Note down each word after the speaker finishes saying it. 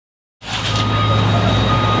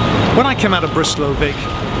When I came out of Bristol, Vic,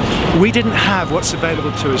 we didn't have what's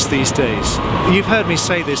available to us these days. You've heard me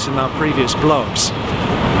say this in our previous blogs.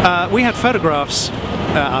 We had photographs,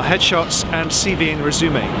 our headshots and CV and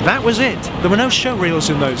resume. That was it. There were no show reels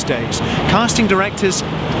in those days. Casting directors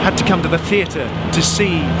had to come to the theatre to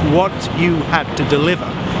see what you had to deliver.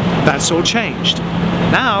 That's all changed.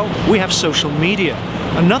 Now we have social media.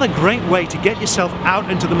 Another great way to get yourself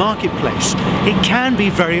out into the marketplace. It can be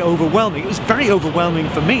very overwhelming. It was very overwhelming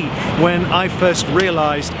for me when I first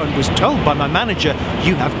realized and was told by my manager,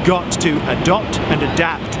 you have got to adopt and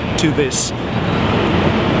adapt to this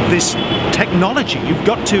technology. You've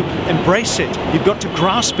got to embrace it. You've got to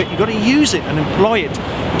grasp it. You've got to use it and employ it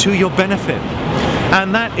to your benefit.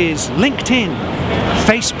 And that is LinkedIn,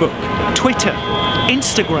 Facebook, Twitter,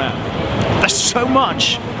 Instagram. There's so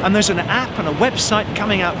much, and there's an app and a website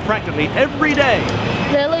coming out practically every day.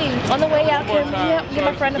 Lily, on the way out, can you give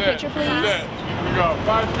my friend a picture, please? Here we go.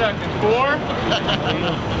 5 seconds. 4.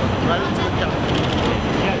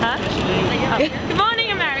 Huh? Good morning,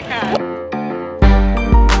 America.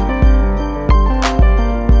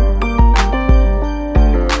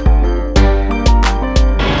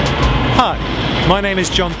 Hi, my name is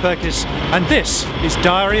John Pirkis, and this is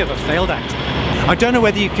Diary of a Failed Actor. I don't know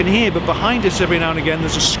whether you can hear, but behind us every now and again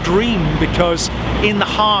there's a scream, because in the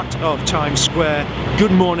heart of Times Square,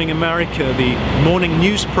 Good Morning America, the morning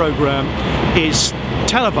news program, is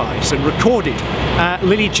televised and recorded.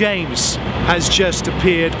 Lily James has just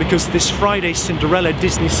appeared because this Friday Cinderella,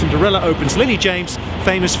 Disney Cinderella opens. Lily James,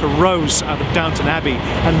 famous for Rose out of Downton Abbey,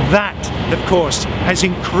 and that, of course, has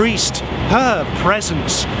increased her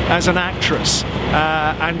presence as an actress,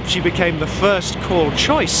 and she became the first call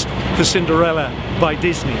choice for Cinderella by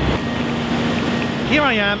Disney. Here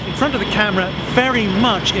I am in front of the camera, very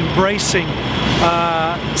much embracing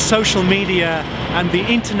social media and the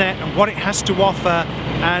internet and what it has to offer,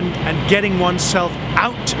 and getting oneself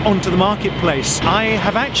out onto the marketplace. I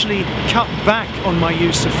have actually cut back on my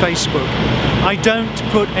use of Facebook. I don't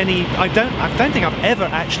think I've ever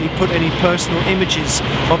actually put any personal images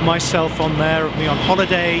of myself on there, of me on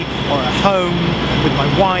holiday or at home with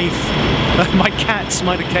my wife. My cats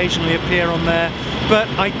might occasionally appear on there, but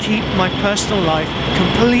I keep my personal life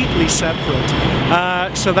completely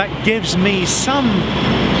separate. So that gives me some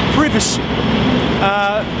privacy.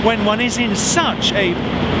 When one is in such a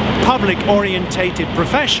public-orientated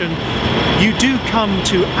profession, you do come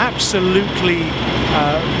to absolutely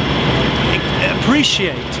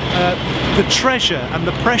appreciate the treasure and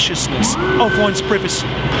the preciousness of one's privacy.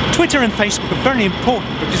 Twitter and Facebook are very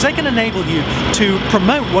important because they can enable you to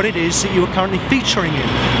promote what it is that you are currently featuring in,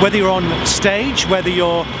 whether you're on stage, whether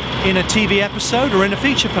you're in a TV episode or in a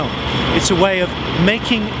feature film. It's a way of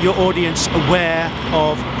making your audience aware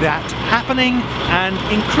of that happening and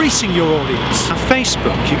increasing your audience. Now,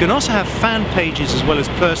 Facebook, you can also have fan pages as well as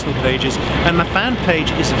personal pages, and the fan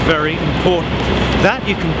page is very important. That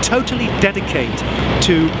you can totally dedicate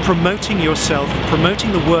to promoting yourself,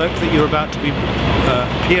 promoting the work that you're about to be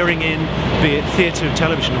appearing in, be it theatre,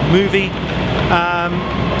 television or movie.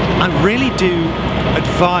 I really do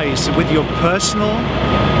advise with your personal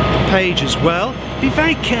page as well, be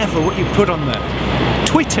very careful what you put on there.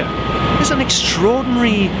 Twitter is an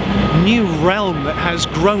extraordinary new realm that has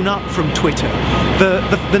grown up from Twitter.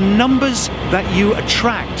 The numbers that you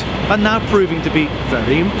attract are now proving to be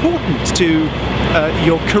very important to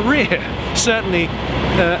your career. Certainly,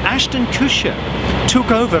 Ashton Kutcher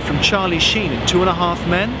took over from Charlie Sheen in 2.5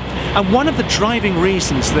 Men, and one of the driving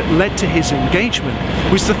reasons that led to his engagement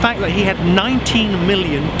was the fact that he had 19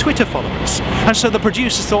 million Twitter followers. And so the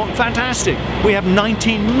producers thought, fantastic, we have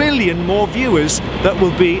 19 million more viewers that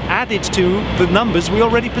will be added to the numbers we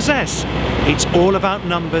already possess. It's all about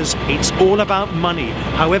numbers, it's all about money.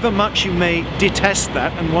 However much you may detest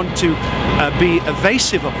that and want to be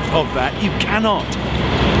evasive of that, you cannot.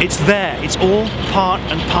 It's there, it's all part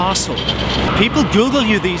and parcel. People Google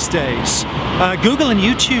you these days. Google and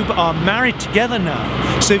YouTube are married together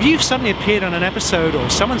now. So if you've suddenly appeared on an episode or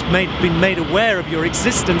someone's been made aware of your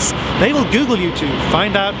existence, they will Google you to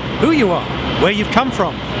find out who you are, where you've come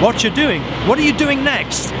from, what you're doing, what are you doing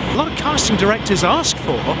next. A lot of casting directors ask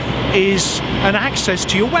for is an access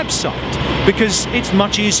to your website, because it's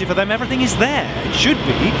much easier for them. Everything is there. It should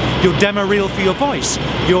be your demo reel for your voice,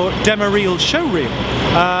 your demo reel show reel.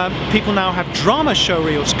 People now have drama show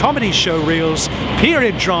reels, comedy show reels,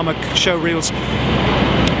 period drama show reels.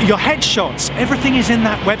 Your headshots, everything is in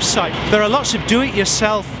that website. There are lots of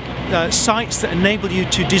do-it-yourself sites that enable you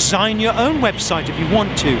to design your own website if you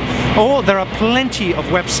want to. Or there are plenty of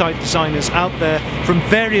website designers out there from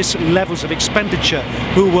various levels of expenditure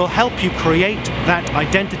who will help you create that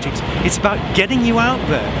identity. It's about getting you out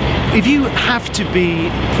there. If you have to be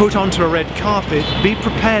put onto a red carpet, be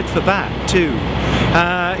prepared for that too.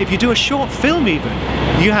 If you do a short film even,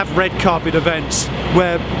 you have red carpet events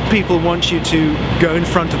where people want you to go in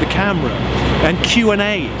front of the camera, and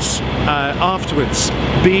Q&As afterwards.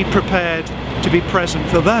 Be prepared to be present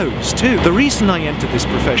for those too. The reason I entered this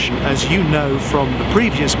profession, as you know from the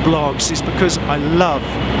previous blogs, is because I love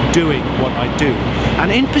doing what I do.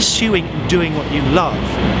 And in pursuing doing what you love,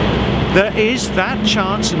 there is that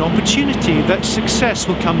chance and opportunity that success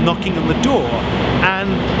will come knocking on the door,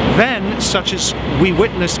 and then, such as we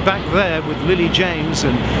witnessed back there with Lily James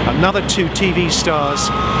and another 2 TV stars,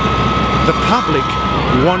 the public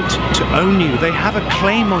want to own you. They have a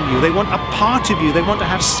claim on you. They want a part of you. They want to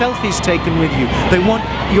have selfies taken with you. They want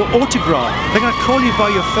your autograph. They're going to call you by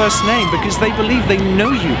your first name because they believe they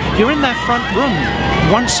know you. You're in their front room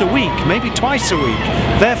once a week, maybe twice a week.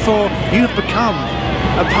 Therefore, you have become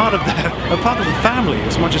a part of the family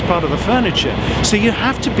as much as part of the furniture. So you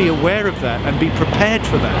have to be aware of that and be prepared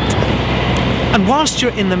for that. And whilst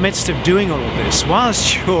you're in the midst of doing all of this,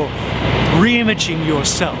 whilst you're re-imaging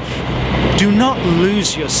yourself, do not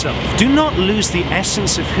lose yourself. Do not lose the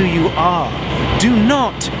essence of who you are. Do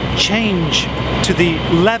not change to the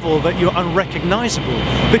level that you're unrecognizable,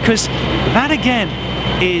 because that again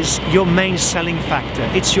is your main selling factor.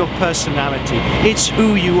 It's your personality. It's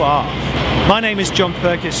who you are. My name is John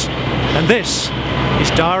Pirkis, and this is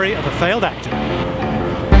Diary of a Failed Actor.